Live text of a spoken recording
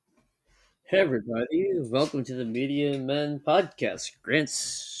Hey everybody, welcome to the Media Men podcast.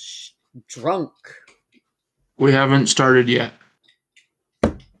 Grant's drunk. We haven't started yet.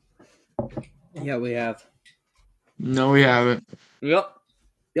 Yeah, we have. No, we haven't. Yep.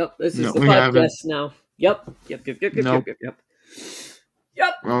 Yep, this is No, the we haven't. podcast now. Yep. Yep, yep, yep, yep, yep, Nope. yep, yep.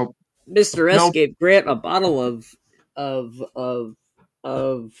 Yep. Well, Mr. S nope. gave Grant a bottle of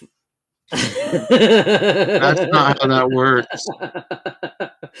That's not how that works.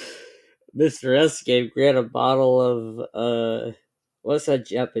 Mr. S gave Grant a bottle of what's that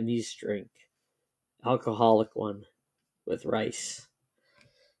Japanese drink? Alcoholic one with rice.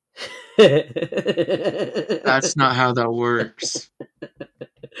 That's not how that works.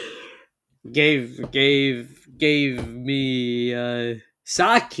 gave me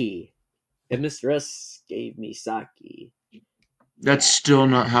sake, and Mr. S gave me sake. That's still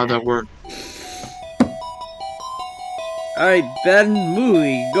not how that works. All right, Ben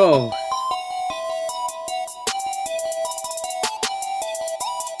Mooey, go.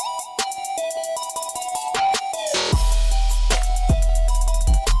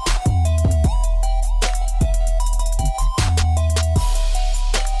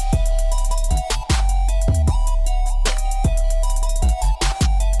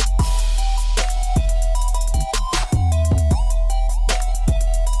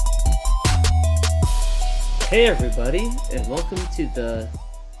 Hey everybody, and welcome to the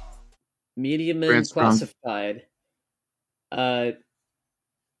Media Men Grant's drunk. Classified.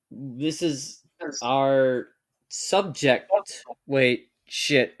 This is our subject. Wait,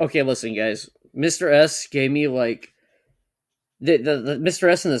 shit. Okay, listen, guys. Mr. S gave me like the Mr.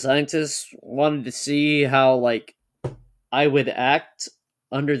 S and the scientists wanted to see how like I would act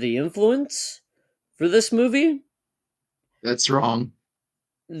under the influence for this movie. That's wrong.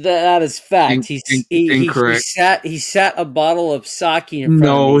 That is fact. Incorrect. He sat a bottle of sake in front of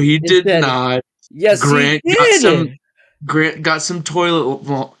No, me. he and did said, not. Yes, Grant he got some. did. Grant got some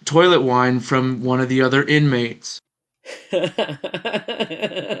toilet wine from one of the other inmates.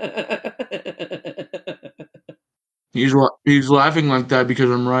 He's laughing like that because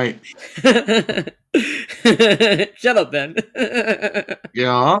I'm right. Shut up, Ben.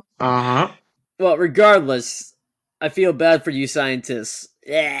 Yeah. Uh-huh. Well, regardless, I feel bad for you scientists.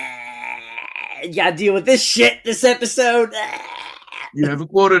 You gotta deal with this shit this episode. You have a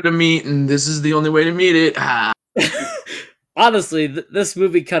quota to meet, and this is the only way to meet it. Honestly, this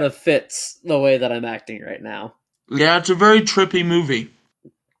movie kind of fits the way that I'm acting right now. Yeah, it's a very trippy movie.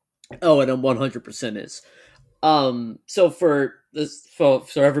 Oh, and it 100% is. So for this, for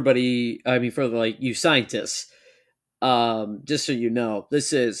everybody, I mean, for like you scientists, just so you know,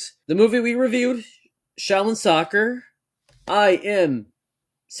 this is the movie we reviewed, Shaolin Soccer. I am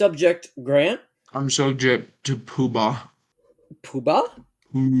subject Grant. I'm subject to Poobah. Pooba?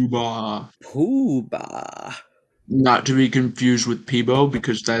 Poobah. Pooba. Not to be confused with Peebo,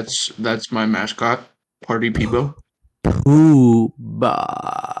 because that's my mascot. Party Peebo. Pooba.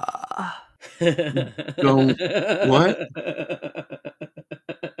 What?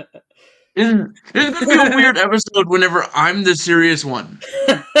 This is gonna be a weird episode whenever I'm the serious one.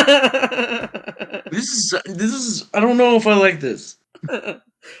 This is I don't know if I like this.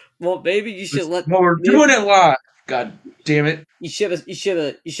 Well, maybe you should let. Well, we're doing it live. God damn it! You should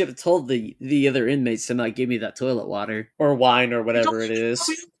have told the other inmates to not give me that toilet water or wine or whatever it is.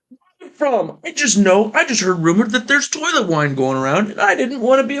 From I just heard rumored that there's toilet wine going around, and I didn't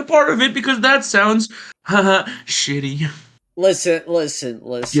want to be a part of it because that sounds shitty. Listen.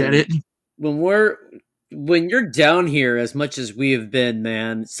 Get it? When you're down here as much as we have been,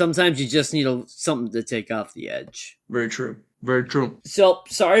 man, sometimes you just need something to take off the edge. Very true. Very true. So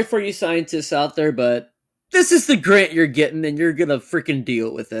sorry for you scientists out there, but this is the grant you're getting, and you're gonna freaking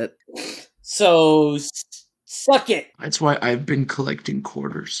deal with it. So suck it. That's why I've been collecting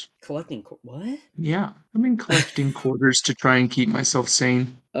quarters. Collecting what? Yeah, I've been collecting quarters to try and keep myself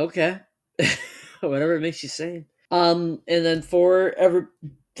sane. Okay, whatever it makes you sane. And then for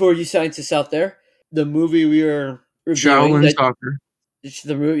you scientists out there, the movie we are reviewing, Shaolin Soccer.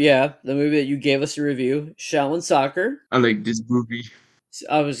 the movie that you gave us a review, Shaolin Soccer. I like this movie.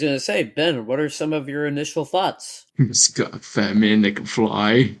 I was gonna say, Ben, what are some of your initial thoughts? It's got a fat man that can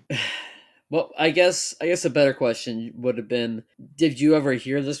fly. Well, I guess a better question would have been: did you ever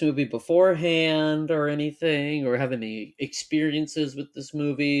hear this movie beforehand, or anything, or have any experiences with this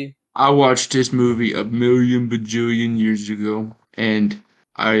movie? I watched this movie a million bajillion years ago, and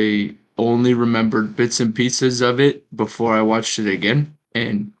I only remembered bits and pieces of it before I watched it again,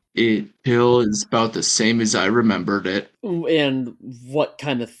 and it still is about the same as I remembered it. And what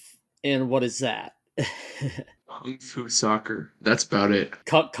kind of and what is that? Kung Fu Soccer. That's about it.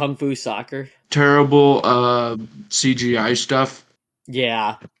 Kung Fu Soccer. Terrible CGI stuff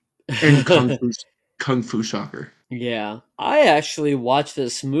Yeah. and Kung Fu Soccer. Yeah. I actually watched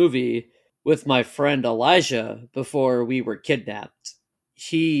this movie with my friend Elijah before we were kidnapped.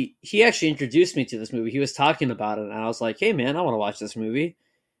 He actually introduced me to this movie. He was talking about it and I was like, "Hey man, I want to watch this movie."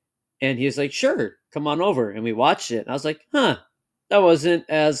 And he was like, "Sure, come on over." And we watched it. And I was like, "Huh. That wasn't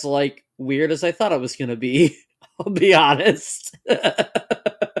as like weird as I thought it was going to be." I'll be honest.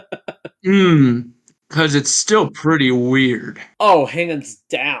 Hmm. Because it's still pretty weird. Oh, hands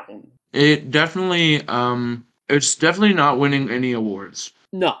down. It's definitely not winning any awards.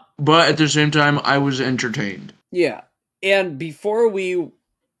 No. But at the same time, I was entertained. Yeah. And before we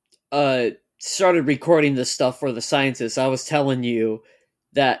uh started recording this stuff for the scientists, I was telling you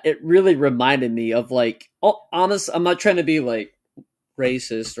that it really reminded me of like, oh, honest, I'm not trying to be like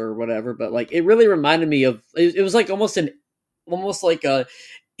racist or whatever, but like it really reminded me of it was like almost like a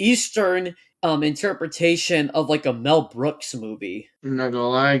Eastern interpretation of like a Mel Brooks movie. I'm not gonna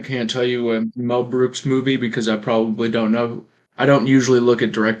lie, I can't tell you a Mel Brooks movie because I probably don't know. I don't usually look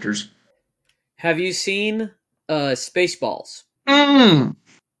at directors. Have you seen Spaceballs? Mm.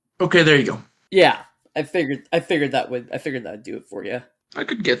 Okay, there you go. Yeah, I figured that would do it for you. I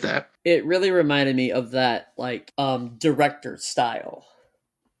could get that. It really reminded me of that like director style.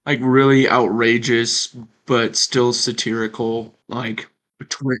 Like really outrageous, but still satirical. Like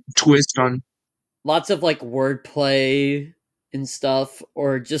twist on. Lots of like wordplay and stuff,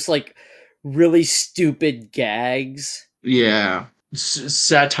 or just like really stupid gags. Yeah,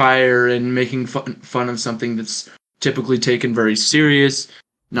 satire and making fun of something that's typically taken very serious.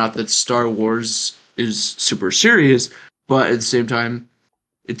 Not that Star Wars is super serious, but at the same time,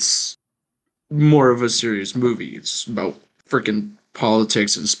 it's more of a serious movie. It's about freaking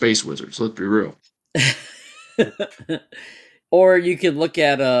politics and space wizards. Let's be real. Or you could look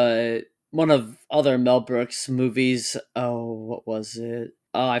at one of other Mel Brooks movies. Oh, what was it?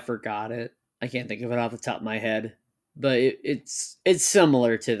 Oh, I forgot it. I can't think of it off the top of my head. But it's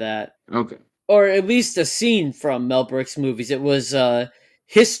similar to that. Okay. Or at least a scene from Mel Brooks movies. It was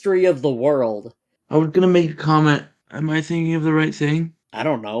History of the World. I was gonna make a comment. Am I thinking of the right thing? I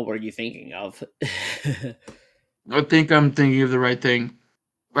don't know. What are you thinking of? I think I'm thinking of the right thing.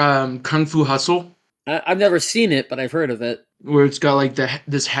 Kung Fu Hustle, I've never seen it, but I've heard of it. where it's got like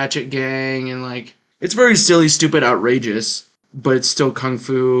this hatchet gang and like it's very silly, stupid, outrageous, but it's still kung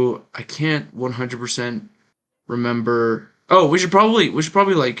fu. I can't 100% remember. Oh, we should probably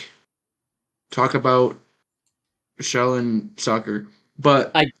like talk about Shaolin soccer,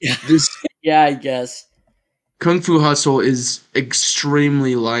 but I this yeah, I guess. Kung Fu Hustle is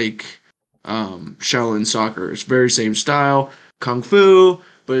extremely like Shaolin soccer. It's very same style, kung fu,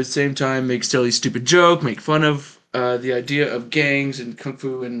 but at the same time make silly, stupid joke, make fun of the idea of gangs and kung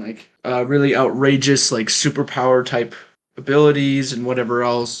fu and like really outrageous like superpower type abilities and whatever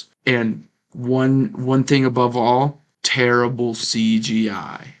else. And one thing above all, terrible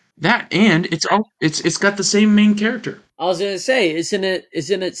CGI. That and it's got the same main character. I was gonna say, isn't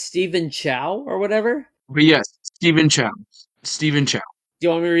it Stephen Chow or whatever? But yes, Stephen Chow. Stephen Chow. Do you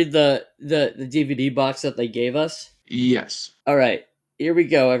want me to read the DVD box that they gave us? Yes. All right, here we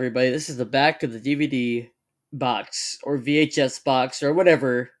go, everybody. This is the back of the DVD box or VHS box or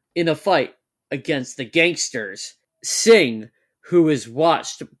whatever. In a fight against the gangsters, Singh, who is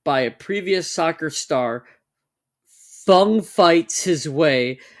watched by a previous soccer star, Fung fights his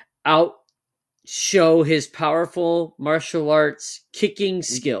way out, show his powerful martial arts kicking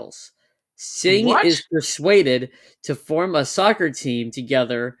skills. Singh What? is persuaded to form a soccer team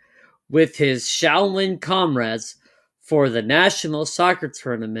together with his Shaolin comrades for the national soccer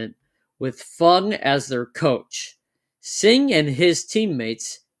tournament with Fung as their coach. Singh and his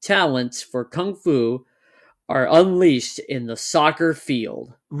teammates' talents for kung fu are unleashed in the soccer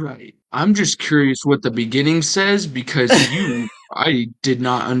field. Right. I'm just curious what the beginning says because I did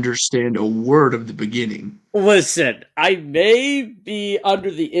not understand a word of the beginning. Listen, I may be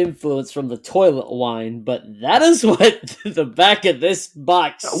under the influence from the toilet wine, but that is what the back of this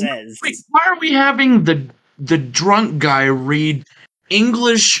box says. Wait, why are we having the drunk guy read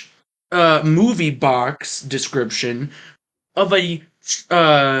English movie box description of a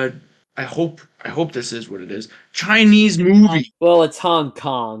I hope this is what it is. Chinese movie, Well, it's Hong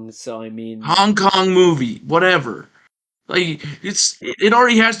Kong, so I mean, Hong Kong movie, whatever. Like it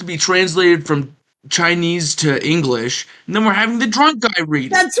already has to be translated from Chinese to English, and then we're having the drunk guy read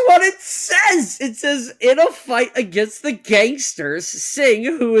it. that's what it says. It says, in a fight against the gangsters, Singh,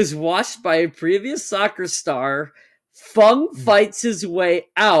 who is watched by a previous soccer star, Fung fights his way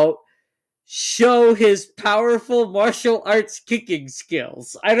out, show his powerful martial arts kicking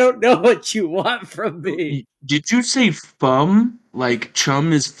skills. I don't know what you want from me. Did you say Fum? Like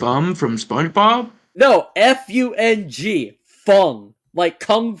Chum is Fum from SpongeBob? No, Fung,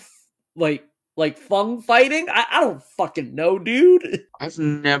 Fung, like like Fung fighting. I don't fucking know, dude. I've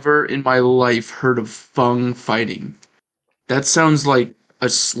never in my life heard of Fung fighting. That sounds like a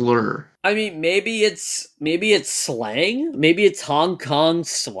slur. I mean, maybe it's slang. Maybe it's Hong Kong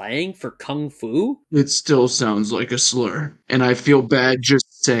slang for kung fu. It still sounds like a slur, and I feel bad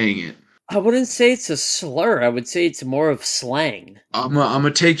just saying it. I wouldn't say it's a slur. I would say it's more of slang. I'm gonna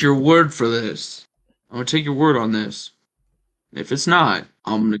take your word for this. I'm gonna take your word on this. If it's not,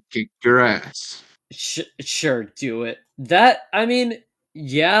 I'm gonna kick your ass. Sure, do it. That I mean,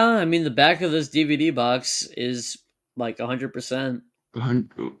 yeah. I mean, the back of this DVD box is like 100%.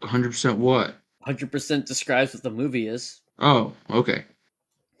 100% what? 100% describes what the movie is. Oh, okay.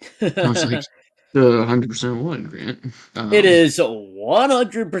 I was like, It the 100% what, Grant? is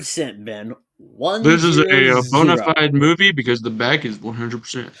 100%, Ben. This is a bona 100. fide movie because the back is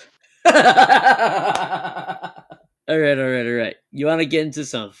 100%. All right, all right, all right. You want to get into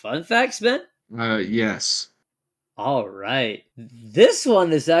some fun facts, Ben? Yes. All right. This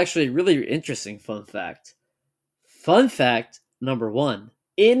one is actually a really interesting fun fact. Fun fact number one.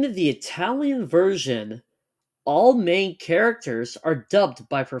 In the Italian version, all main characters are dubbed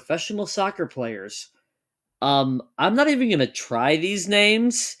by professional soccer players. I'm not even gonna try these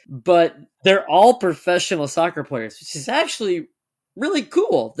names, but they're all professional soccer players, which is actually really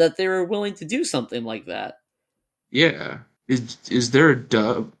cool that they were willing to do something like that. Yeah. Is there a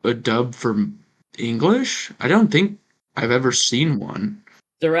dub for English? I don't think I've ever seen one.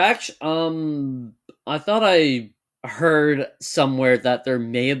 They're actually, I thought I heard somewhere that there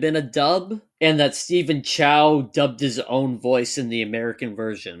may have been a dub, and that Stephen Chow dubbed his own voice in the American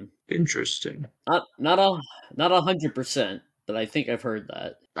version. Interesting. Not 100%, but I think I've heard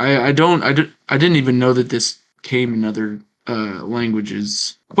that. I didn't even know that this came in other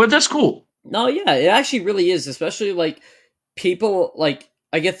languages. But that's cool. No, yeah, it actually really is, especially like people like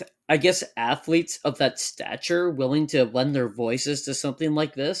I guess athletes of that stature willing to lend their voices to something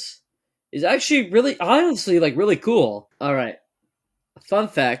like this is actually really honestly like really cool. All right. Fun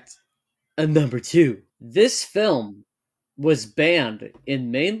fact number 2. This film was banned in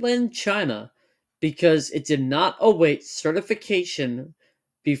mainland China because it did not await certification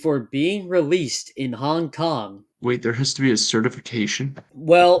before being released in Hong Kong. Wait, there has to be a certification?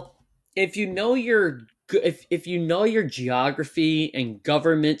 Well, if you know your geography and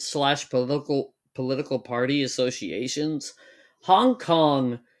government slash political party associations, Hong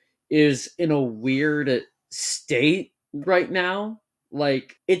Kong is in a weird state right now.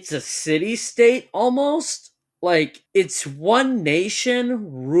 Like it's a city state almost. Like it's one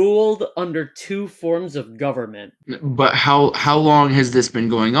nation ruled under two forms of government. But how long has this been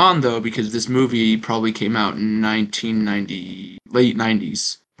going on though? Because this movie probably came out in 1990, late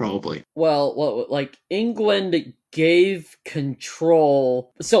 90s, probably. Well, like England gave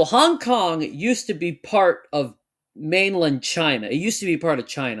control. So Hong Kong used to be part of mainland China. It used to be part of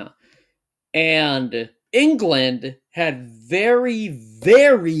China. And England had very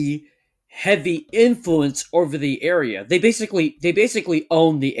very heavy influence over the area. They basically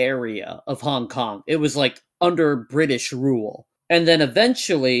owned the area of Hong Kong. It was like under British rule. And then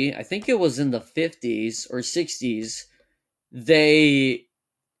eventually, I think it was in the 50s or 60s, they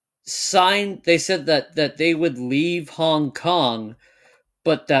they said that they would leave Hong Kong,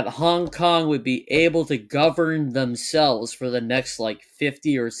 but that Hong Kong would be able to govern themselves for the next like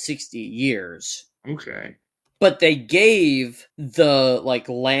 50 or 60 years. Okay. But they gave the like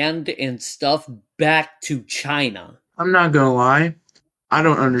land and stuff back to China. I'm not gonna lie. I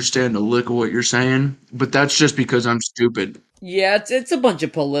don't understand a lick of what you're saying, but that's just because I'm stupid. Yeah, it's a bunch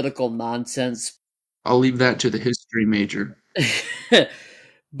of political nonsense. I'll leave that to the history major.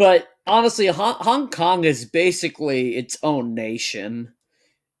 But honestly, Hong Kong is basically its own nation,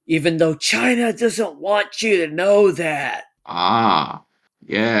 even though China doesn't want you to know that. Ah,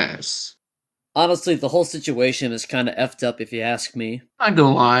 yes. Honestly, the whole situation is kind of effed up if you ask me. Not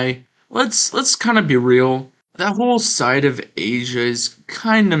gonna lie. Let's kind of be real. That whole side of Asia is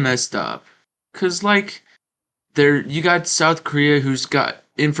kind of messed up. 'Cause like there you got South Korea who's got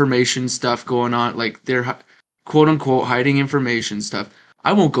information stuff going on, like they're quote unquote hiding information stuff.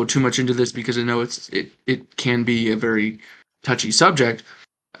 I won't go too much into this because I know it can be a very touchy subject,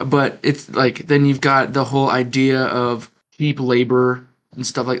 but it's like then you've got the whole idea of cheap labor and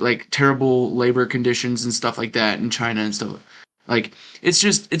stuff like terrible labor conditions and stuff like that in China and stuff. Like it's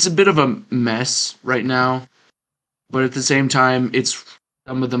a bit of a mess right now, but at the same time it's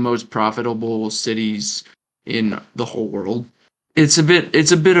some of the most profitable cities in the whole world. It's a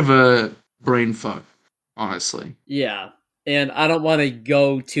bit of a brain fuck, honestly. Yeah. And I don't want to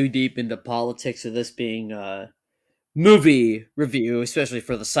go too deep into politics of this being a movie review, especially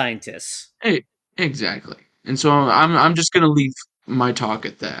for the scientists. Hey, exactly. And so I'm just gonna leave my talk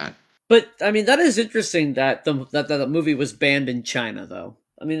at that. But I mean, that is interesting that the movie was banned in China, though.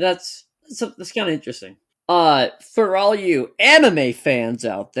 I mean, that's kind of interesting. For all you anime fans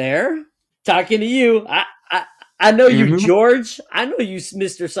out there, talking to you, I know you, Anime, George. I know you,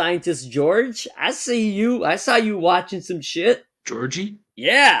 Mister Scientist George. I see you. I saw you watching some shit. Georgie,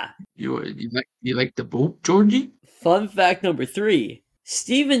 Yeah. you like the boat, Georgie? Fun fact number three: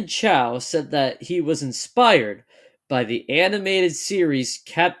 Stephen Chow said that he was inspired by the animated series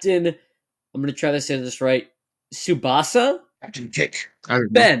Captain. I'm gonna try to say this right. Subasa. Captain Kick. I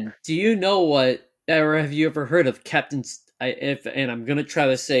don't know. Ben, do you know what, or have you ever heard of Captain? And I'm gonna try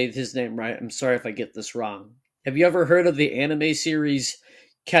to say his name right. I'm sorry if I get this wrong. Have you ever heard of the anime series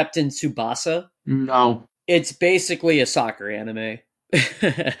Captain Tsubasa? No. It's basically a soccer anime.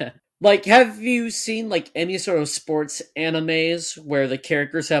 Like, have you seen like any sort of sports animes where the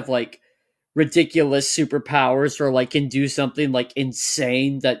characters have like ridiculous superpowers or like can do something like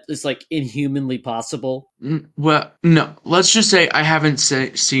insane that is like inhumanly possible? Well, no. Let's just say I haven't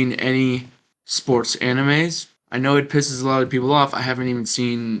seen any sports animes. I know it pisses a lot of people off. I haven't even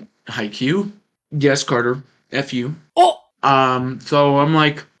seen Haikyuu. Yes, Carter. F you. Oh, So I'm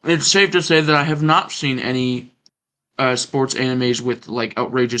like, it's safe to say that I have not seen any sports animes with like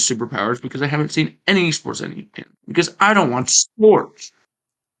outrageous superpowers because I haven't seen any sports anime because I don't watch sports.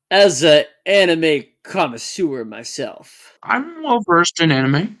 as a anime connoisseur myself, I'm well versed in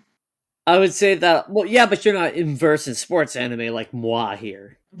anime. I would say that. Well, yeah, but you're not immersed in sports anime like moi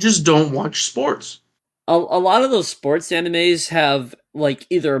here. Just don't watch sports. A lot of those sports animes have like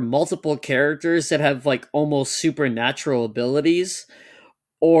either multiple characters that have like almost supernatural abilities,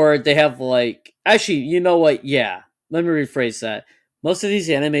 or they have like, actually, you know what? Yeah, let me rephrase that. Most of these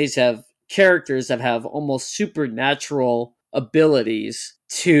animes have characters that have almost supernatural abilities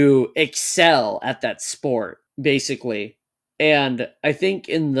to excel at that sport, basically. And I think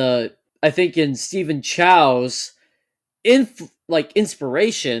in Stephen Chow's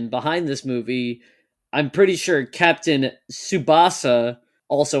inspiration behind this movie, I'm pretty sure Captain Subasa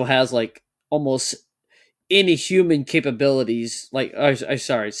also has like almost inhuman capabilities. Like,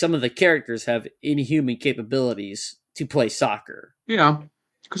 sorry, some of the characters have inhuman capabilities to play soccer. Yeah,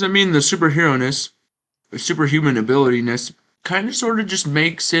 because I mean the superhero-ness, the superhuman ability-ness, kind of sort of just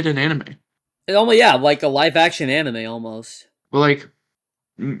makes it an anime. And almost, yeah, like a live action anime almost. But like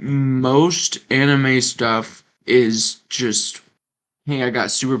most anime stuff is just, hey, I got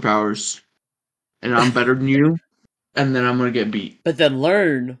superpowers and I'm better than you, and then I'm gonna get beat. But then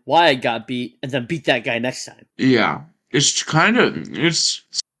learn why I got beat and then beat that guy next time. Yeah, it's kind of it's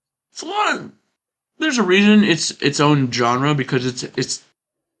a lot of. There's a reason it's its own genre because it's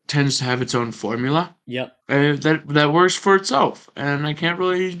tends to have its own formula Yep. that works for itself, and I can't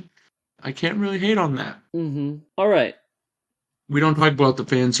really hate on that. Mm-hmm. All right. We don't talk about the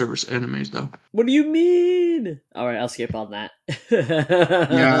fan service animes though. What do you mean? All right, I'll skip on that.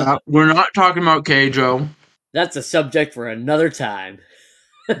 Yeah, we're not talking about Keijo. That's a subject for another time.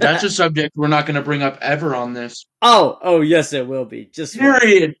 That's a subject we're not going to bring up ever on this. Oh, yes, it will be. Just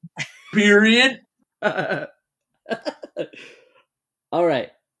Period. Period. wait. All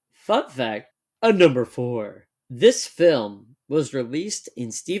right. Fun fact number four. This film was released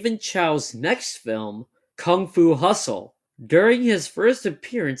in Stephen Chow's next film, Kung Fu Hustle. During his first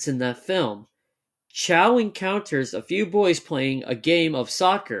appearance in that film, Chow encounters a few boys playing a game of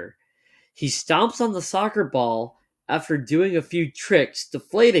soccer. He stomps on the soccer ball after doing a few tricks,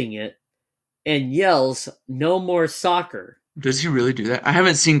 deflating it, and yells, "No more soccer." Does he really do that? I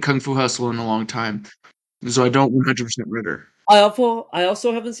haven't seen Kung Fu Hustle in a long time, so I don't 100% render. I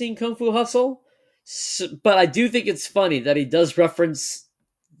also haven't seen Kung Fu Hustle, but I do think it's funny that he does reference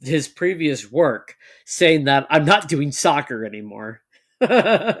his previous work, saying that I'm not doing soccer anymore.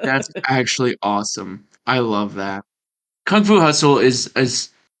 That's actually awesome. I love that. Kung Fu Hustle is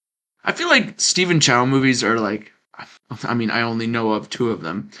I feel like Stephen Chow movies are like, I mean, I only know of two of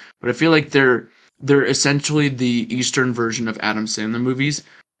them, but I feel like they're essentially the Eastern version of Adam Sandler movies.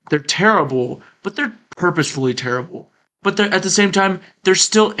 They're terrible, but they're purposefully terrible. But they're at the same time, they're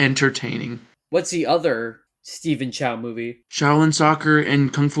still entertaining. What's the other Stephen Chow movie? Shaolin Soccer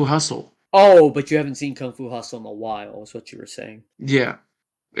and Kung Fu Hustle. Oh, but you haven't seen Kung Fu Hustle in a while, is what you were saying. Yeah.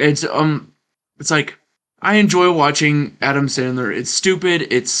 It's like I enjoy watching Adam Sandler. It's stupid,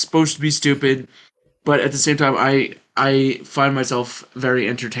 it's supposed to be stupid, but at the same time I find myself very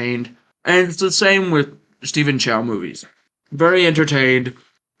entertained. And it's the same with Stephen Chow movies. Very entertained,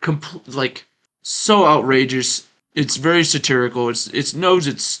 like so outrageous. It's very satirical. It knows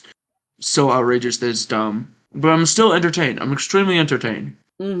it's so outrageous that it's dumb, but I'm still entertained. I'm extremely entertained.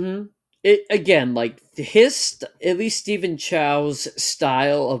 Mm-hmm. It again, like at least Stephen Chow's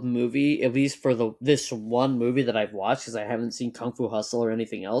style of movie, at least for the this one movie that I've watched, because I haven't seen Kung Fu Hustle or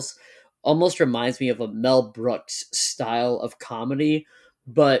anything else, almost reminds me of a Mel Brooks style of comedy,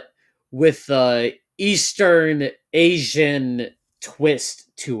 but with a Eastern Asian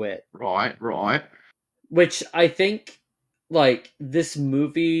twist to it, Right, right. which I think like this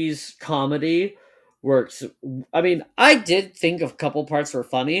movie's comedy works. I mean, I did think a couple parts were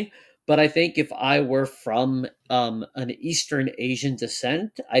funny, but I think if I were from an Eastern Asian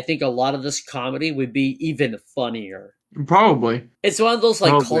descent, I think a lot of this comedy would be even funnier. Probably, It's one of those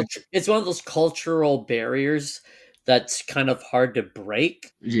like probably. culture. It's one of those cultural barriers that's kind of hard to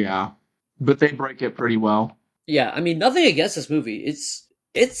break. Yeah, but they break it pretty well. Yeah, I mean, nothing against this movie.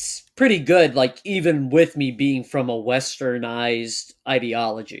 It's pretty good, like even with me being from a westernized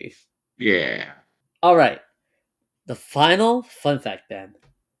ideology. Yeah. All right, the final fun fact then.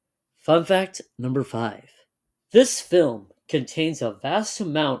 Fun fact number 5. This film contains a vast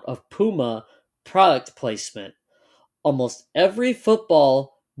amount of Puma product placement. Almost every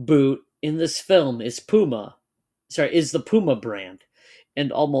football boot in this film is Puma. Sorry, is the Puma brand.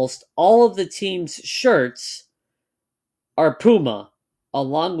 And almost all of the team's shirts are Puma,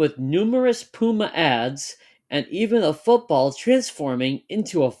 along with numerous Puma ads and even a football transforming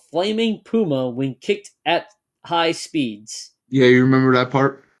into a flaming Puma when kicked at high speeds. Yeah, you remember that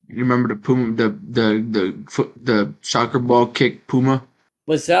part? You remember the Puma, the soccer ball kick Puma?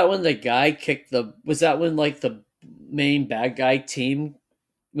 Was that when the guy kicked the was that when like the main bad guy team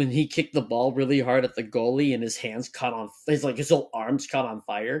when he kicked the ball really hard at the goalie and his hands caught on his whole arms caught on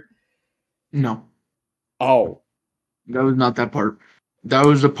fire? No, Oh. that was not that part. That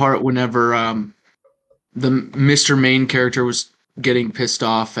was the part whenever the Mr. Main character was getting pissed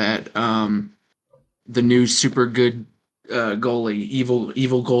off at the new super good goalie, evil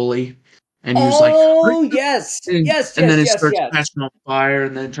goalie, and he was like, Oh yes. Yes, and then yes, it yes, starts yes. catching on fire,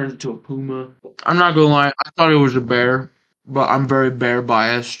 and then it turns into a puma. I'm not gonna lie, I thought it was a bear, but I'm very bear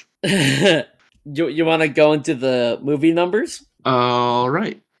biased. You want to go into the movie numbers? All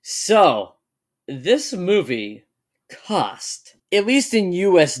right, So, this movie cost, at least in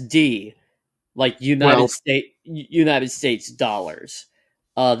USD, like 12, United States dollars.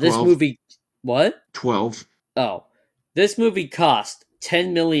 This 12, movie, what? 12. Oh, this movie cost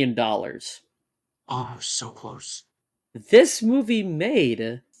 $10 million. Oh, so close. This movie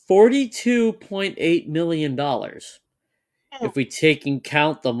made $42.8 million. If we take in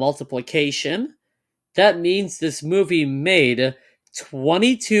count the multiplication, that means this movie made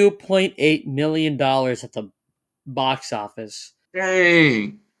 $22.8 million at the box office.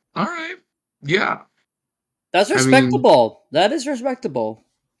 Dang. All right. Yeah. That's I mean, respectable. That is respectable.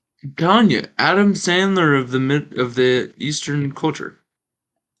 I'm telling you, Adam Sandler of the Eastern culture.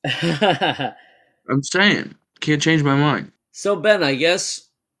 I'm saying, can't change my mind. So Ben, I guess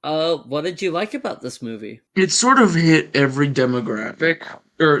what did you like about this movie? It sort of hit every demographic,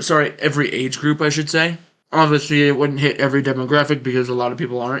 or sorry, every age group, I should say. Obviously, it wouldn't hit every demographic because a lot of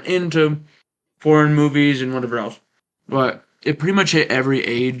people aren't into foreign movies and whatever else. But it pretty much hit every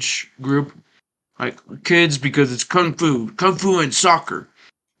age group, like kids because it's kung fu and soccer.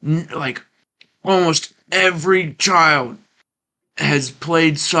 Like almost every child has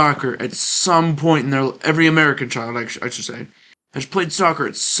played soccer at some point in their every American child, I should say, has played soccer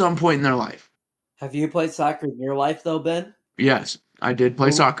at some point in their life. Have you played soccer in your life though, Ben? Yes, I did play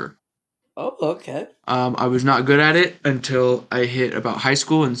Oh, soccer. oh, okay. I was not good at it until I hit about high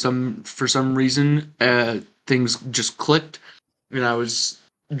school, and for some reason, things just clicked, and I was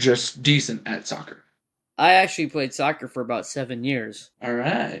just decent at soccer. I actually played soccer for about 7 years. All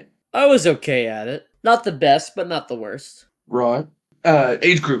right, I was okay at it. Not the best, but not the worst. right.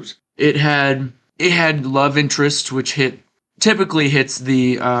 Age groups. It had love interest, which typically hits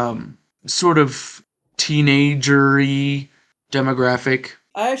the sort of teenagery demographic.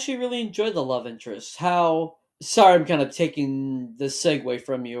 I actually really enjoyed the love interest. How sorry I'm kind of taking the segue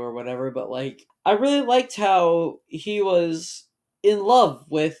from you or whatever, but like I really liked how he was in love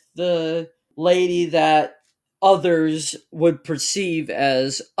with the lady that others would perceive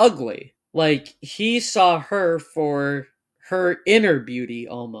as ugly. Like he saw her for her inner beauty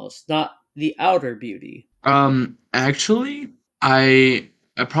almost, not the outer beauty. Actually, I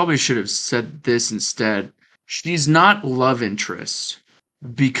probably should have said this instead. She's not love interest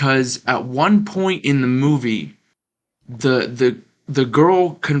because at one point in the movie, the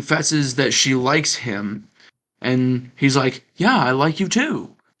girl confesses that she likes him, and he's like, "Yeah, I like you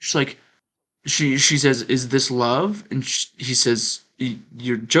too." She's like, she says, "Is this love?" And he says,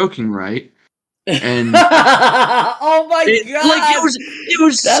 "You're joking, right?" And Oh my god! it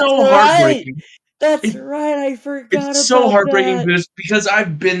was That's so right! heartbreaking. That's It, right, I forgot it's so about heartbreaking that. because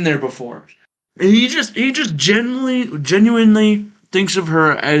I've been there before. And he just genuinely thinks of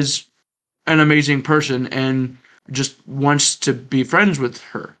her as an amazing person and just wants to be friends with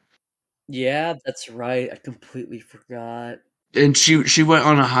her. Yeah, that's right. I completely forgot. And she went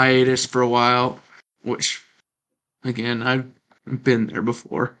on a hiatus for a while, which again I've been there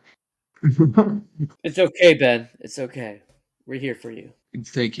before. It's okay, Ben. It's okay. We're here for you.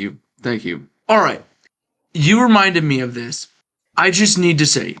 Thank you, thank you. All right, you reminded me of this. I just need to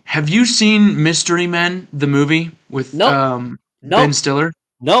say, have you seen Mystery Men, the movie with Nope. Ben Nope. Stiller?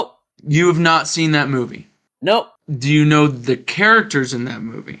 Nope. You have not seen that movie. Nope. Do you know the characters in that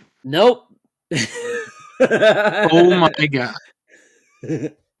movie? Nope. Oh my god.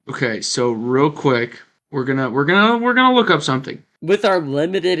 Okay, so real quick, we're gonna look up something. With our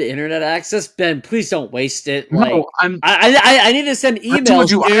limited internet access, Ben, please don't waste it. No, Like, I need to send I told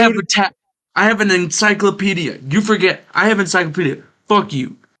emails, you dude. I have an encyclopedia. You forget. I have encyclopedia. Fuck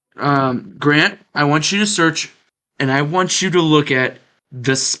you. Grant, I want you to search and I want you to look at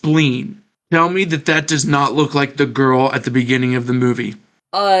the spleen. Tell me that that does not look like the girl at the beginning of the movie.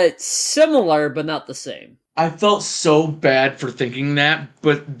 Similar, but not the same. I felt so bad for thinking that,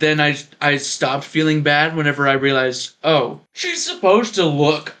 but then I stopped feeling bad whenever I realized, oh, she's supposed to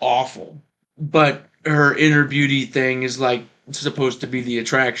look awful, but her inner beauty thing is like supposed to be the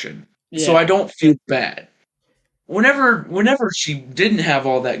attraction. So I Yeah. don't feel bad. Whenever she didn't have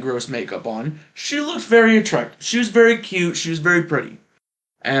all that gross makeup on, she looked very attractive. She was very cute, she was very pretty.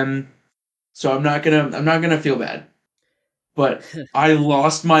 And so I'm not gonna feel bad. But I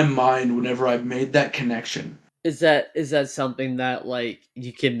lost my mind whenever I made that connection. Is that something that like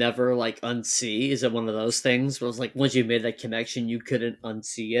you can never like unsee? Is it one of those things where it's like once you made that connection, you couldn't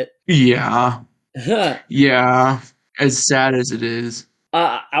unsee it? Yeah. Yeah, as sad as it is.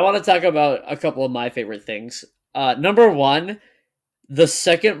 I want to talk about a couple of my favorite things. Number one, the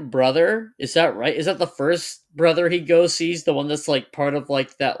second brother. Is that right? Is that the first brother he goes sees? The one that's like part of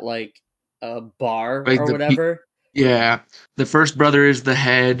like that like bar Like or whatever. yeah, the first brother is the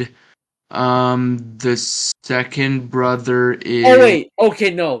head. The second brother Oh is wait,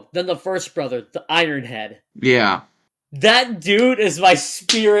 okay, no. Then the first brother, the Ironhead. yeah. That dude is my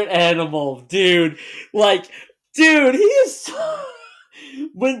spirit animal, dude. Like, dude, he is so...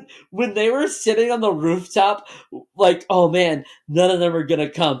 when they were sitting on the rooftop, like, oh man, none of them are gonna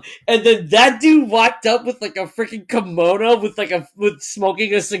come. And then that dude walked up with like a freaking kimono with like a with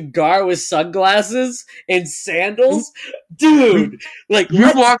smoking a cigar with sunglasses and He, sandals. Dude, like, he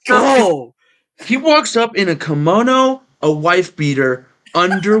let's walks up go. he walks up in a kimono, a wife beater,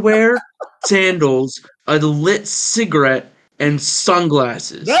 underwear, sandals, a lit cigarette, and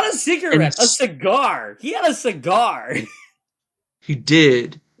sunglasses. Not a And cigarette, a cigar. He had a cigar. he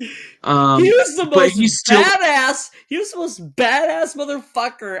did. He was the But most he's still badass. He was the most badass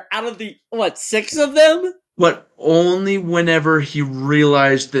motherfucker out of the what, six of them? but only whenever he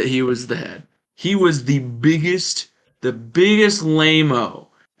realized that he was the head. He was the biggest lame-o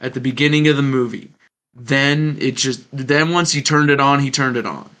at the beginning of the movie. Then once he turned it on, he turned it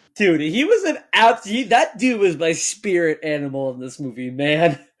on. Dude, he was an absolute. That dude was my spirit animal in this movie,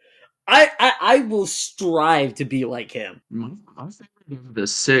 man. I will strive to be like him. My favorite of the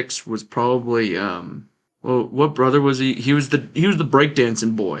six was probably well, what brother was he? He was the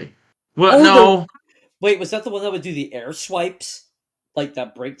breakdancing boy. What? Oh, the No. wait, was that the one that would do the air swipes, like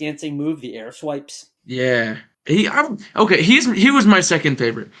that breakdancing move, the air swipes? Yeah. Okay, he was my second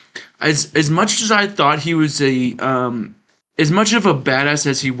favorite. As much as I thought he was a as much of a badass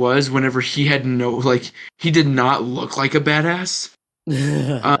as he was whenever he had no like he did not look like a badass.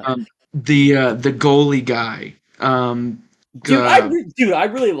 Um the goalie guy. Dude, I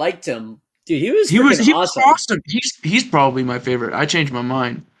really liked him. Dude, he was freaking he was awesome. awesome. He's probably my favorite. I changed my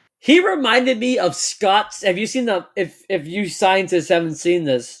mind. He reminded me of Scott's. Have you seen the? If you scientists haven't seen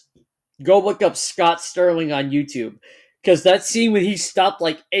this, go look up Scott Sterling on YouTube because that scene when he stopped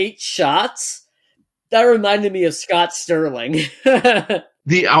like 8 shots that reminded me of Scott Sterling.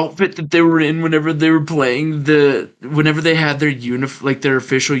 The outfit that they were in whenever they were playing whenever they had their like their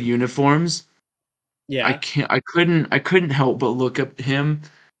official uniforms. Yeah. I couldn't help but look up him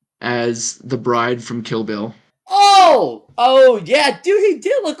as the bride from Kill Bill. Oh yeah, dude, he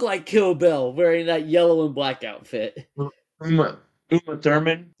did look like Kill Bill wearing that yellow and black outfit. Uma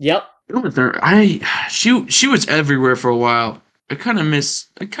Thurman. Yep. Uma Thurman, she was everywhere for a while. I kind of miss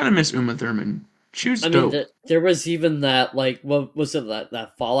Uma Thurman. She was I mean, dope. there was even that, like, what was it,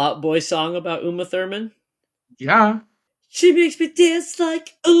 that Fallout Boy song about Uma Thurman? Yeah. She makes me dance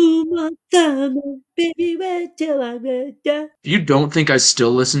like Uma Thurman, baby, wait till I get down. If you don't think I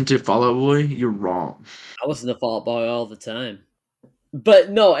still listen to Fall Out Boy, you're wrong. I listen to Fallout Boy all the time. But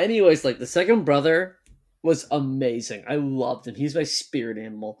no, anyways, like the second brother was amazing. I loved him. He's my spirit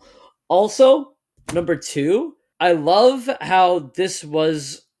animal. Also, number two, I love how this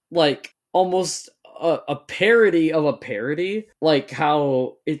was like almost a parody of a parody. Like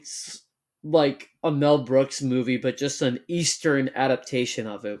how it's like a Mel Brooks movie, but just an Eastern adaptation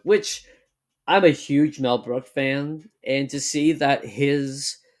of it, which I'm a huge Mel Brooks fan. And to see that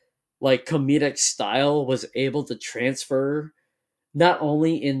his like comedic style was able to transfer not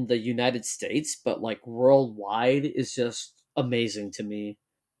only in the United States but like worldwide is just amazing to me.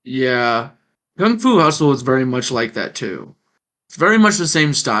 Yeah. Kung Fu Hustle is very much like that too. It's very much the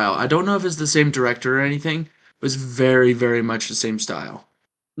same style. I don't know if it's the same director or anything, but it's very, very much the same style.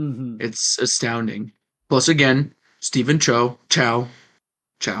 Hmm. It's astounding. Plus, again, Stephen Chow,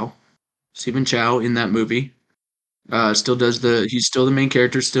 Stephen Chow in that movie. Still does he's still the main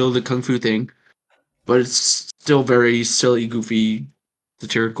character, still the kung fu thing, but it's still very silly, goofy,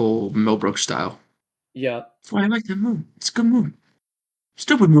 satirical Mel Brooks style. Yeah. That's why I like that movie. It's a good movie.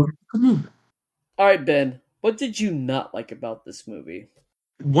 Stupid movie. Good movie. All right, Ben. What did you not like about this movie?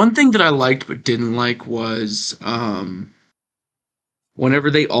 One thing that I liked but didn't like was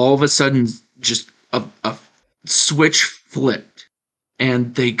whenever they all of a sudden just a switch flipped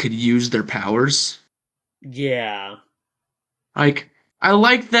and they could use their powers. Yeah. Like I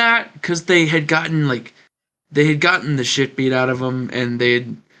like that because they had gotten the shit beat out of them and they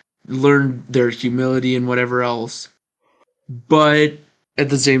had learned their humility and whatever else. But at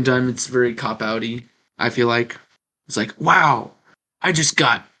the same time, it's very cop outy. I feel like it's like, wow, I just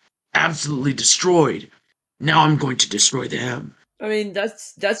got absolutely destroyed. Now I'm going to destroy them. I mean,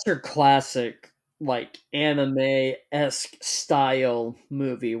 that's your classic like anime-esque style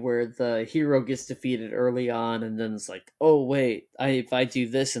movie where the hero gets defeated early on and then it's like, "Oh wait, if I do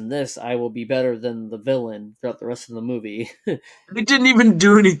this and this, I will be better than the villain throughout the rest of the movie." It didn't even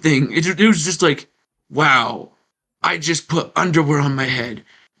do anything. It was just like, wow, I just put underwear on my head.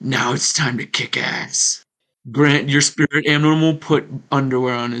 Now it's time to kick ass. Grant, your spirit animal put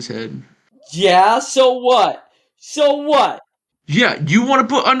underwear on his head. Yeah, so what? So what? Yeah, you want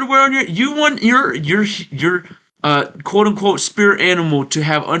to put underwear on you want your quote unquote spirit animal to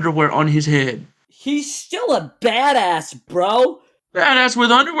have underwear on his head. He's still a badass, bro. Badass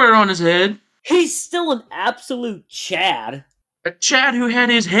with underwear on his head. He's still an absolute Chad. A Chad who had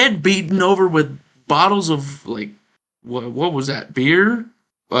his head beaten over with bottles of like what was that? Beer?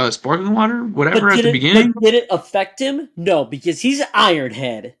 Sparkling water? Whatever at the But beginning? did it affect him? No, because he's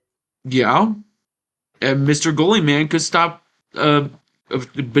Ironhead. Yeah. And Mr. Goalie Man could stop a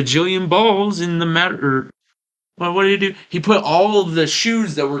bajillion balls in the matter. Well, what did he do? He put all of the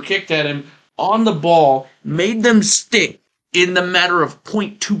shoes that were kicked at him on the ball, made them stick in the matter of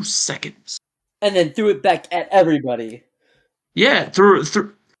point 0.2 seconds. And then threw it back at everybody. Yeah, threw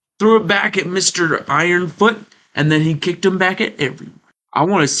it back at Mr. Ironfoot, and then he kicked him back at everyone. I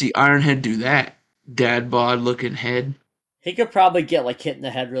want to see Ironhead do that. Dad bod looking head. He could probably get like hit in the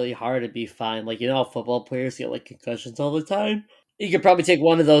head really hard and be fine. Like, you know how football players get like concussions all the time? He could probably take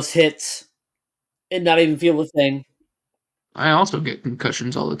one of those hits and not even feel a thing. I also get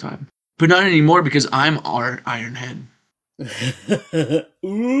concussions all the time. But not anymore because I'm our Ironhead.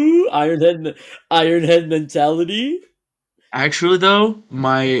 Ooh, Ironhead mentality. Actually, though,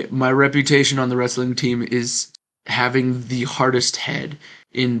 my reputation on the wrestling team is having the hardest head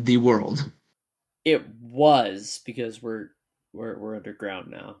in the world. It was because we're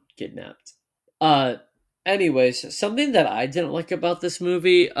underground now, kidnapped. Anyways, something that I didn't like about this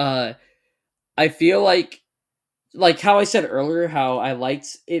movie, I feel like how I said earlier, how I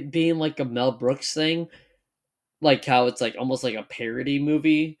liked it being like a Mel Brooks thing, like how it's like almost like a parody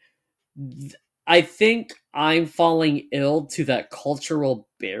movie. I think I'm falling ill to that cultural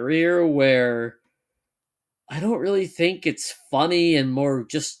barrier where I don't really think it's funny and more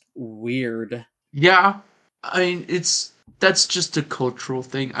just weird. Yeah, I mean it's that's just a cultural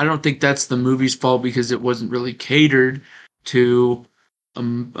thing. I don't think that's the movie's fault because it wasn't really catered to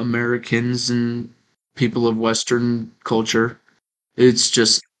Americans and people of Western culture. It's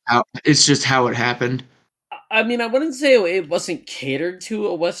just how it happened. I mean, I wouldn't say it wasn't catered to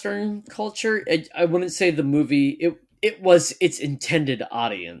a Western culture. I wouldn't say the movie it was its intended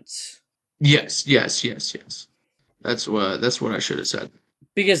audience. Yes, yes, yes, yes. That's what I should have said.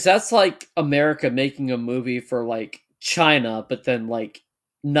 because that's like America making a movie for like China, but then like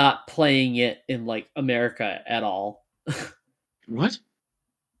not playing it in like America at all. What? What?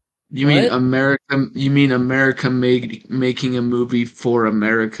 You mean America making a movie for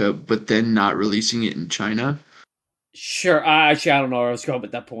America, but then not releasing it in China? Sure. Actually, I don't know where I was going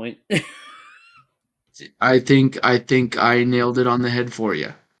with that point. I think I nailed it on the head for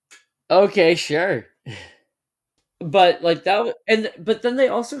you. Okay, sure. But like and but then they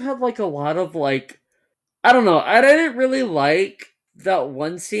also had like a lot of like I don't know. I didn't really like that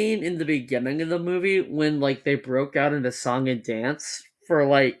one scene in the beginning of the movie when like they broke out into song and dance for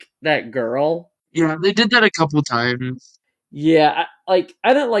like that girl. Yeah, they did that a couple times. Yeah, I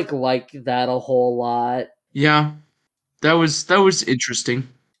didn't like that a whole lot. Yeah, that was interesting.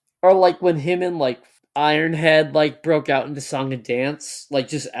 Or like when him and like Ironhead like broke out into song and dance, like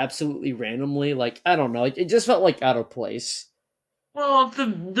just absolutely randomly. Like I don't know, it just felt like out of place. Well,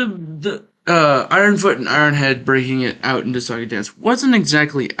 the Ironfoot and Ironhead breaking it out into Sonic Dance wasn't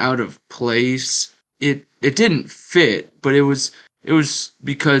exactly out of place. It didn't fit, but it was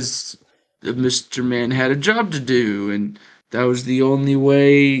because Mr. Man had a job to do, and that was the only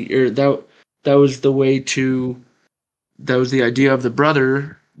way, or that was the way to that was the idea of the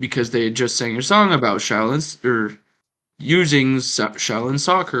brother because they had just sang a song about Shaolin's or using Shaolin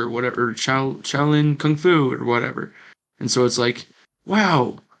soccer, or whatever, or Shaolin Kung Fu, or whatever. And so it's like,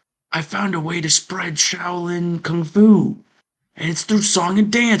 wow, I found a way to spread Shaolin Kung Fu. And it's through song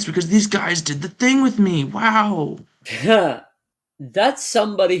and dance because these guys did the thing with me. Wow. That's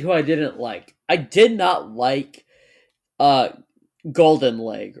somebody who I didn't like. I did not like uh Golden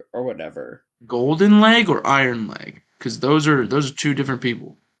Leg or whatever. Golden Leg or Iron Leg? Because those are two different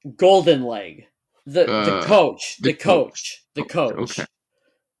people. Golden Leg. The Uh, coach, the coach. the Okay. coach.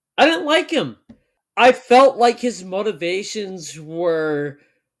 I didn't like him. I felt like his motivations were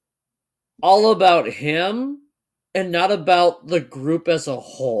all about him and not about the group as a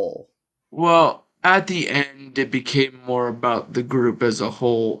whole. Well, at the end, it became more about the group as a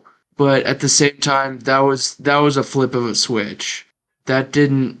whole, but at the same time, that was a flip of a switch. That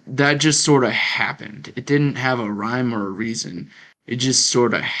just sort of happened. It didn't have a rhyme or a reason. It just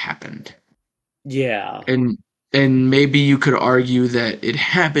sort of happened. Yeah. And and maybe you could argue that it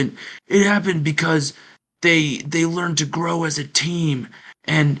happened because they learned to grow as a team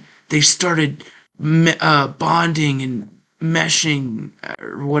and they started bonding and meshing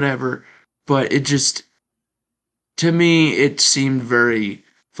or whatever, but it just to me it seemed very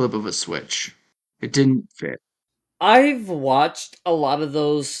flip of a switch. It didn't fit. I've watched a lot of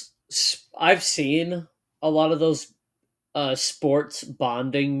those I've seen a lot of those sports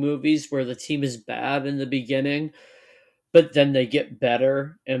bonding movies where the team is bad in the beginning, but then they get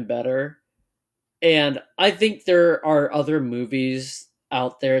better and better. And I think there are other movies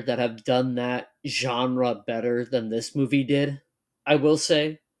out there that have done that genre better than this movie did. I will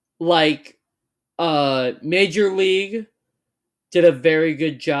say, like Major League did a very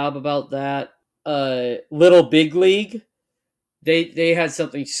good job about that. Little Big League, they had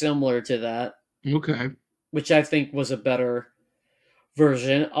something similar to that, Okay. which I think was a better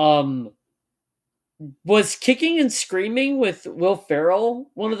version. Was Kicking and Screaming with Will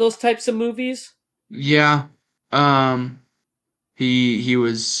Ferrell one of those types of movies? Yeah. Um he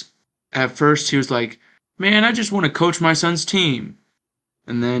was at first he was like, "Man, I just want to coach my son's team."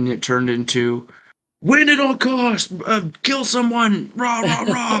 And then it turned into win at all costs, kill someone, rah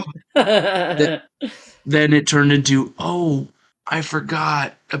rah rah. Th- then it turned into I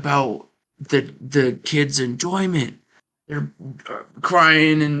forgot about the kids' enjoyment. They're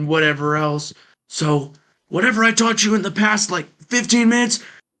crying and whatever else. So whatever I taught you in the past like 15 minutes,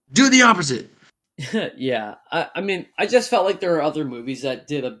 do the opposite. Yeah, I mean, I just felt like there are other movies that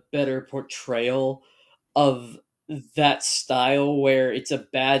did a better portrayal of that style where it's a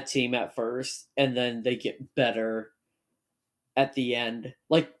bad team at first and then they get better at the end.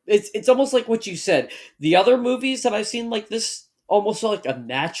 Like it's almost like what you said. The other movies that I've seen like this almost felt like a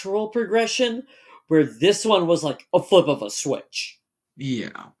natural progression where this one was like a flip of a switch.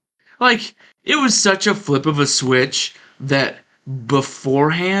 Yeah. Like it was such a flip of a switch that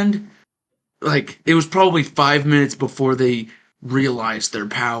beforehand like it was probably 5 minutes before they realized their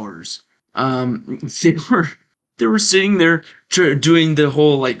powers. They were they were sitting there doing the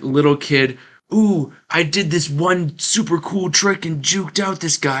whole like little kid. Ooh, I did this one super cool trick and juked out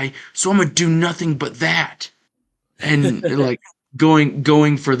this guy, so I'm gonna do nothing but that. And like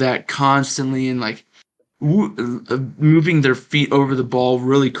going for that constantly and like moving their feet over the ball,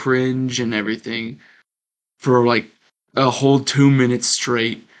 really cringe and everything for like a whole 2 minutes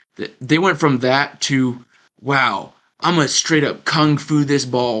straight. They went from that to wow. I'm gonna straight up kung fu this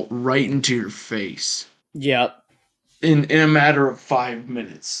ball right into your face Yep. in a matter of 5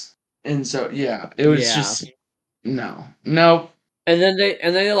 minutes. And so yeah, it was Yeah. just no. And then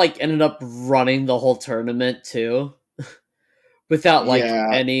they like ended up running the whole tournament too, without like Yeah.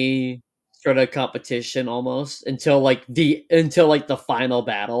 any sort of competition almost until like the final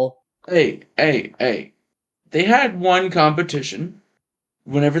battle. Hey. They had one competition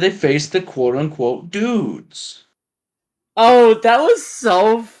whenever they faced the quote unquote dudes. Oh, that was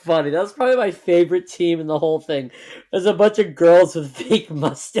so funny. That was probably my favorite team in the whole thing. There's a bunch of girls with fake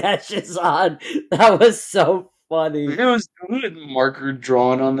mustaches on. That was so funny. It was with marker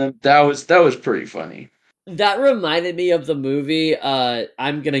drawn on them. That was pretty funny. That reminded me of the movie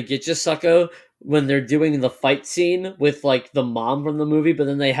I'm Gonna Get You Sucko, when they're doing the fight scene with like the mom from the movie, but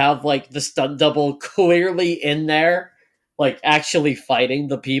then they have like the stunt double clearly in there, like actually fighting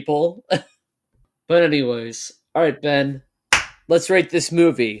the people. But anyways, all right, Ben, let's rate this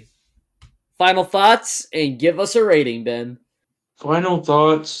movie. Final thoughts and give us a rating, Ben. Final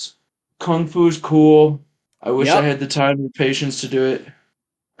thoughts. Kung Fu's cool. I wish I Yep, had the time and patience to do it.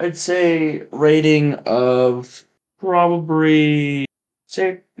 I'd say rating of probably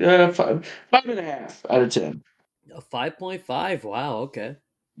say 5.5 out of 10. a 5.5. Wow, okay.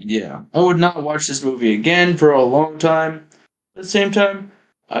 Yeah, I would not watch this movie again for a long time. At the same time,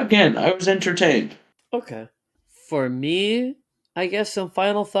 again, I was entertained. Okay. For me, I guess some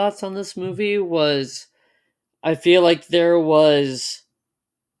final thoughts on this movie was I feel like there was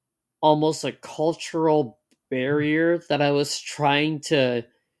almost a cultural barrier that I was trying to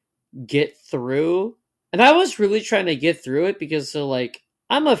get through. And I was really trying to get through it because like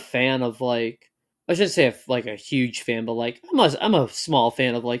I'm a fan of like I should say like a huge fan, but like I'm a small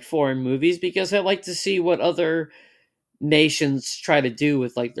fan of like foreign movies because I like to see what other nations try to do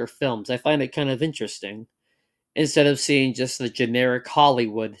with like their films. I find it kind of interesting instead of seeing just the generic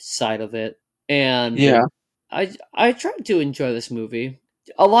Hollywood side of it. And Yeah, I tried to enjoy this movie.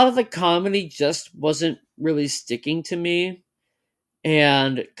 A lot of the comedy just wasn't really sticking to me.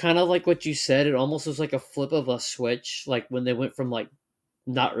 And kind of like what you said, it almost was like a flip of a switch, like when they went from like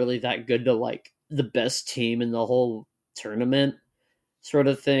not really that good to like the best team in the whole tournament sort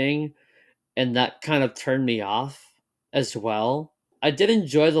of thing. And that kind of turned me off as well. I did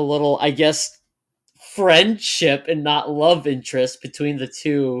enjoy the little, I guess, friendship and not love interest between the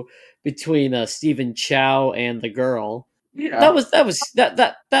two, between Stephen Chow and the girl. yeah, That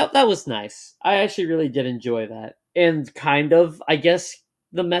was nice. I actually really did enjoy that, and kind of I guess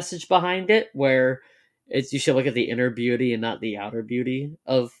the message behind it, where it's you should look at the inner beauty and not the outer beauty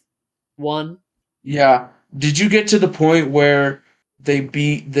of one. yeah. Did you get to the point where they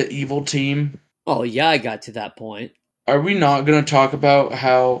beat the evil team? Oh yeah, I got to that point. Are we not going to talk about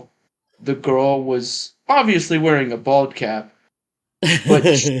how the girl was obviously wearing a bald cap, but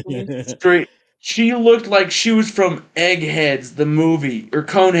straight, she looked like she was from Eggheads, the movie, or Oh,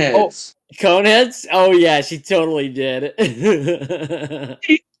 Coneheads. Coneheads? Oh yeah, she totally did.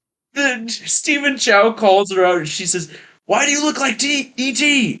 Stephen Chow calls her out and she says, "Why do you look like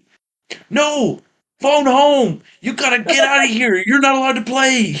E.T.? No, phone home. You gotta get out of here. You're not allowed to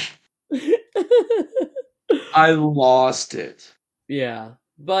play." I lost it. Yeah,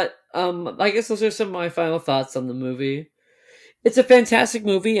 but I guess those are some of my final thoughts on the movie. It's a fantastic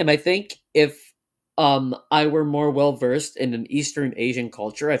movie, and I think if I were more well versed in an Eastern Asian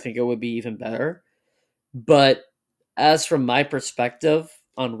culture, I think it would be even better. But as from my perspective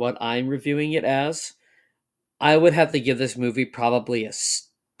on what I'm reviewing it as, I would have to give this movie probably a 6.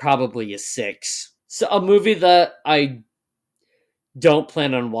 So a movie that I don't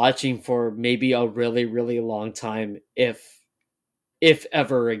plan on watching for maybe a really really long time, if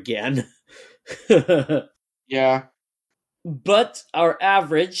ever again. Yeah, But our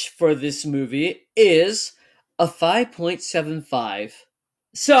average for this movie is a 5.75.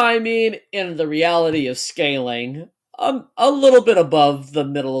 So, I mean, in the reality of scaling, I'm a little bit above the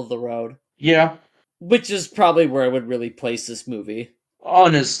middle of the road, yeah. which is probably where I would really place this movie.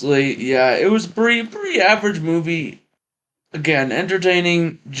 Honestly, yeah. It was pretty average movie. Again,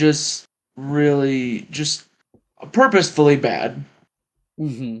 entertaining. Just really, just purposefully bad.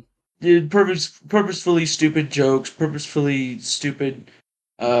 Hmm. Did purposefully stupid jokes, purposefully stupid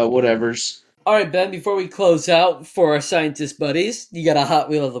whatevers. All right, Ben, before we close out for our scientist buddies, you got a Hot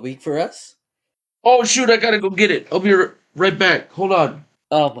Wheel of the Week for us? Oh shoot, I gotta go get it. I'll be right back. Hold on.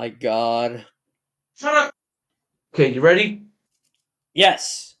 Oh my god. Shut up. Okay, you ready?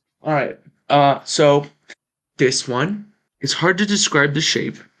 Yes. All right. So this one, it's hard to describe the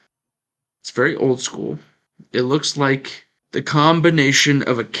shape. It's very old school. It looks like the combination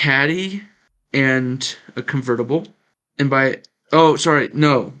of a caddy and a convertible. and by oh sorry,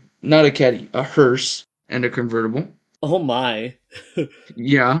 no, not a caddy, a hearse and a convertible. Oh my.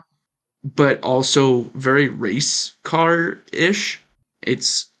 Yeah, but also very race car-ish.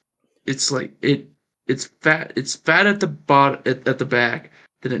 It's it's like it's fat at the at the back,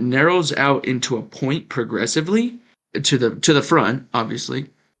 then it narrows out into a point progressively to the front, obviously.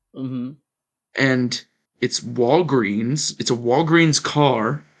 Mm-hmm. And it's Walgreens. It's a Walgreens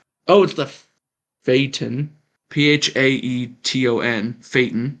car. Oh, it's the Phaeton. Phaeton.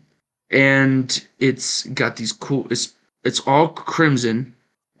 Phaeton. And it's got these cool it's all crimson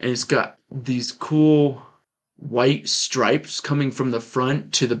and it's got these cool white stripes coming from the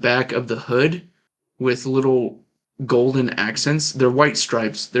front to the back of the hood with little golden accents. They're white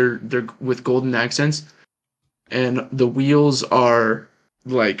stripes. They're with golden accents and the wheels are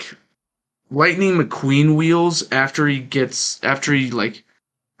like Lightning McQueen wheels after he like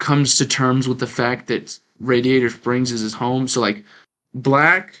comes to terms with the fact that Radiator Springs is his home. So like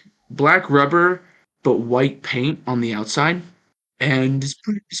black rubber but white paint on the outside, and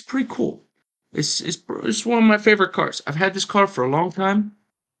it's pretty cool. It's one of my favorite cars. I've had this car for a long time,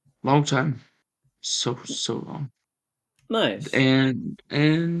 so long, Nice. and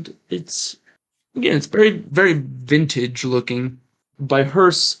it's again it's very vintage looking. By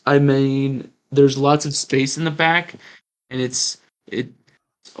hearse, I mean there's lots of space in the back, and it's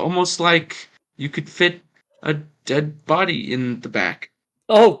almost like you could fit a dead body in the back.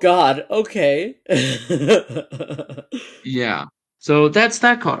 Oh God. Okay. Yeah. So that's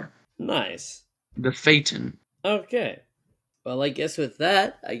that car, Nice. the Phaeton. Okay. Well, I guess with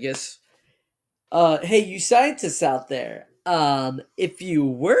that, I guess hey, you scientists out there, if you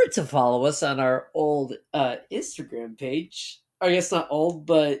were to follow us on our old Instagram page, I guess not old,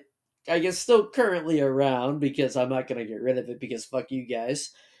 but I guess still currently around because I'm not gonna get rid of it because fuck you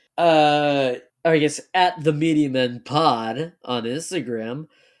guys. Uh I guess at the Medium End Pod on Instagram.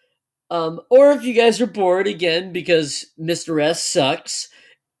 Or if you guys are bored again because Mr. S sucks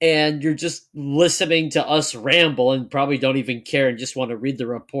and you're just listening to us ramble and probably don't even care and just want to read the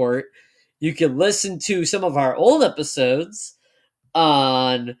report, you can listen to some of our old episodes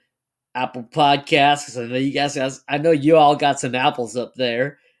on Apple Podcasts. Because I know you all got some apples up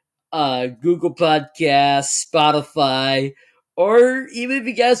there. Google Podcasts, Spotify, or even if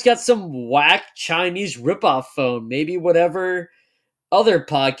you guys got some whack Chinese ripoff phone, maybe whatever other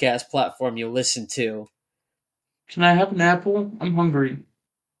podcast platform you listen to. Can I have an apple? I'm hungry.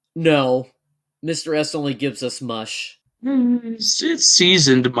 No, Mr. S only gives us mush. It's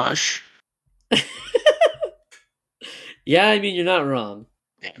seasoned mush. Yeah, I mean, you're not wrong.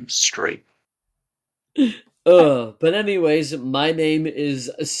 Damn straight. But anyways, my name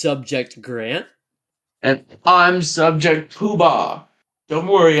is Subject Grant. And I'm subject Poobah. Don't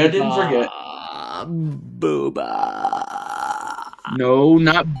worry, I didn't forget. Booba. No,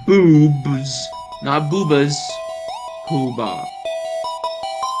 not boobs. Not boobas. Poobah.